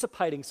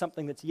anticipating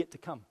something that's yet to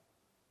come.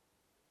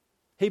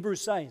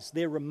 Hebrews says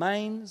there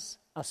remains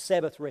a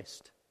Sabbath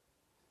rest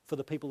for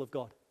the people of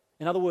God.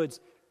 In other words,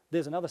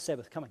 there's another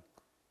Sabbath coming.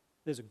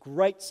 There's a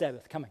great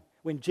Sabbath coming.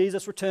 When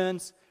Jesus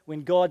returns,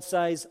 when God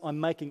says, I'm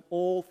making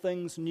all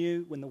things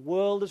new, when the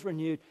world is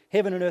renewed,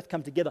 heaven and earth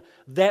come together,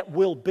 that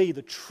will be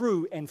the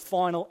true and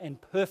final and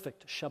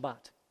perfect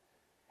Shabbat.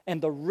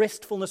 And the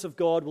restfulness of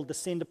God will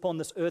descend upon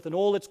this earth in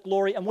all its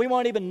glory, and we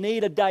won't even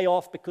need a day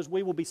off because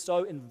we will be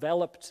so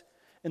enveloped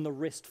in the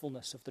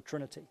restfulness of the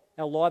Trinity.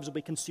 Our lives will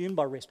be consumed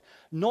by rest.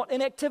 Not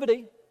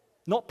inactivity,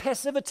 not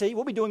passivity.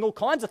 We'll be doing all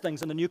kinds of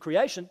things in the new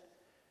creation,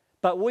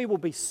 but we will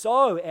be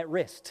so at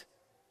rest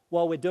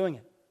while we're doing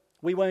it.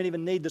 We won't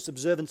even need this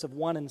observance of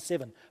 1 and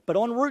 7. But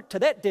en route to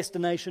that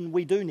destination,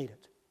 we do need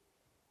it.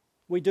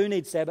 We do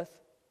need Sabbath.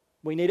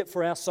 We need it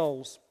for our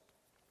souls,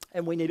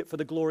 and we need it for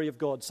the glory of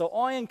God. So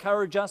I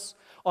encourage us,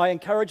 I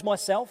encourage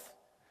myself,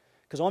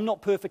 because I'm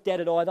not perfect at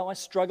it either. I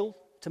struggle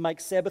to make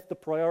Sabbath the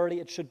priority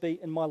it should be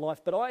in my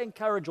life. But I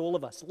encourage all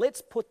of us,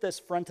 let's put this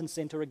front and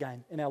center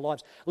again in our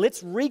lives.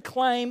 Let's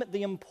reclaim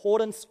the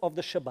importance of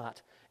the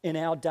Shabbat in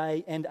our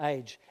day and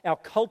age. Our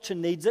culture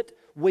needs it.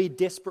 We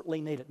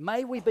desperately need it.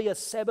 May we be a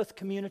Sabbath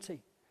community.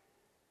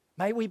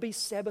 May we be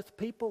Sabbath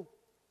people,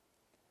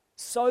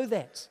 so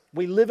that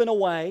we live in a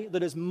way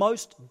that is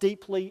most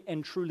deeply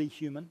and truly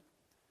human,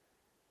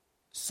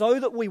 so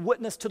that we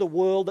witness to the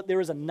world that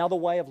there is another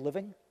way of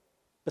living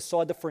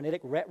beside the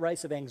frenetic rat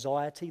race of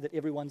anxiety that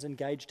everyone's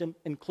engaged in,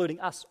 including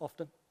us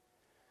often,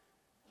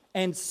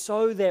 and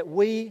so that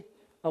we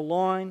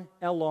align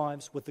our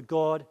lives with the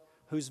God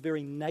whose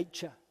very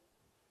nature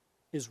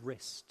is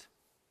rest.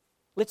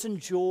 Let's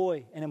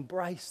enjoy and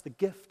embrace the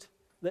gift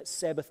that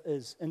Sabbath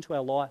is into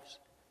our lives,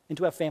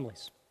 into our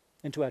families,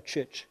 into our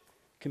church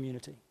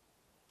community.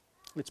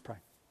 Let's pray.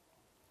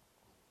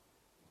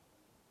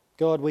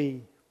 God,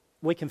 we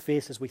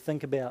confess as we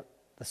think about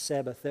the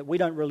Sabbath that we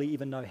don't really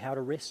even know how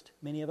to rest,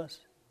 many of us.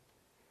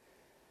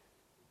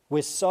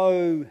 We're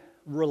so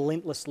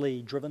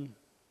relentlessly driven,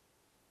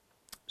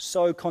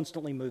 so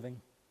constantly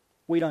moving,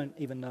 we don't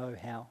even know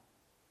how.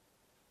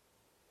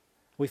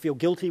 We feel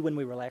guilty when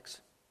we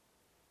relax.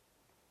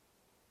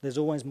 There's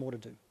always more to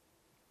do.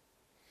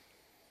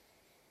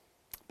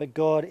 But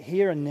God,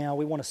 here and now,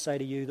 we want to say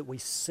to you that we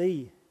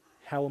see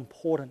how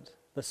important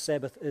the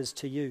Sabbath is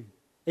to you,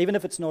 even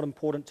if it's not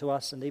important to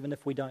us and even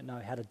if we don't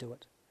know how to do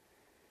it.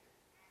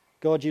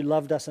 God, you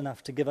loved us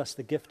enough to give us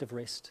the gift of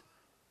rest.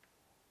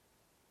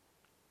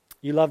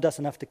 You loved us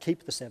enough to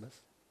keep the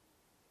Sabbath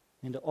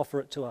and to offer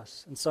it to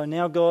us. And so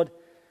now, God,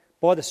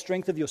 by the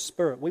strength of your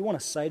Spirit, we want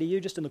to say to you,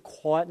 just in the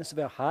quietness of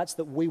our hearts,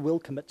 that we will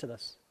commit to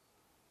this.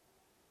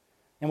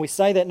 And we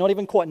say that not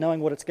even quite knowing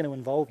what it's going to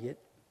involve yet.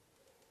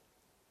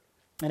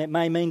 And it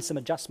may mean some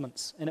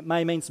adjustments, and it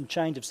may mean some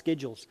change of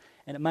schedules,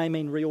 and it may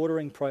mean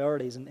reordering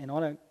priorities, and I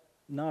don't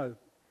know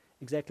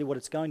exactly what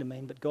it's going to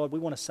mean, but God, we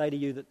want to say to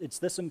you that it's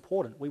this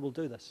important. We will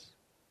do this.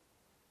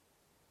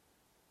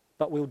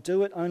 But we'll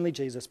do it only,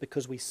 Jesus,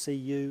 because we see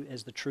you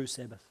as the true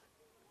Sabbath.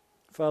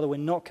 Father, we're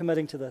not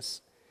committing to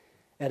this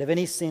out of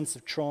any sense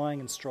of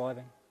trying and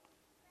striving.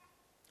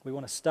 We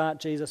want to start,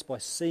 Jesus, by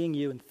seeing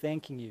you and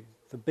thanking you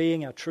for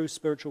being our true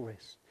spiritual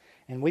rest.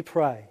 And we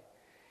pray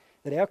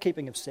that our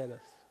keeping of Sabbath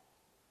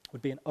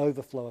would be an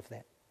overflow of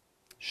that.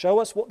 Show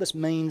us what this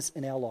means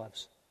in our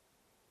lives.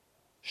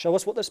 Show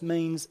us what this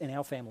means in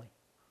our family.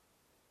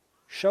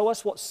 Show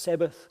us what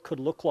Sabbath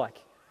could look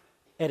like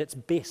at its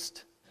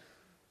best.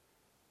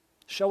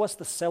 Show us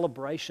the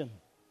celebration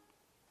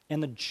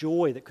and the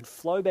joy that could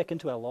flow back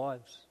into our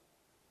lives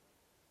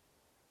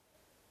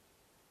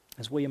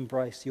as we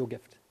embrace your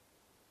gift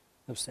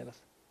of Sabbath.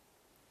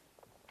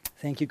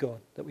 Thank you,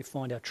 God, that we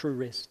find our true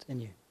rest in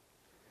you.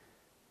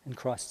 In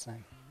Christ's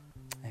name,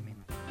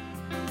 amen.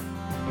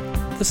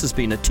 This has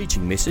been a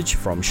teaching message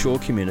from Shore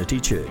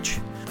Community Church.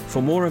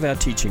 For more of our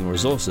teaching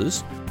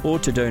resources, or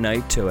to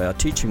donate to our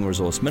teaching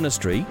resource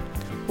ministry,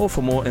 or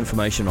for more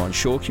information on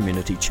Shore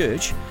Community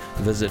Church,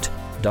 visit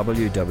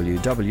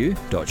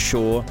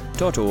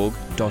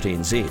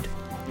www.shore.org.nz.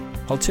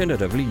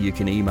 Alternatively, you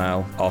can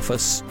email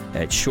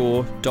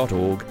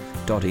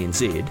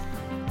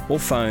office@shore.org.nz or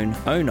phone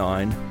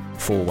 09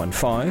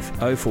 415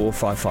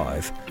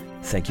 0455.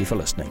 Thank you for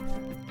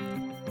listening.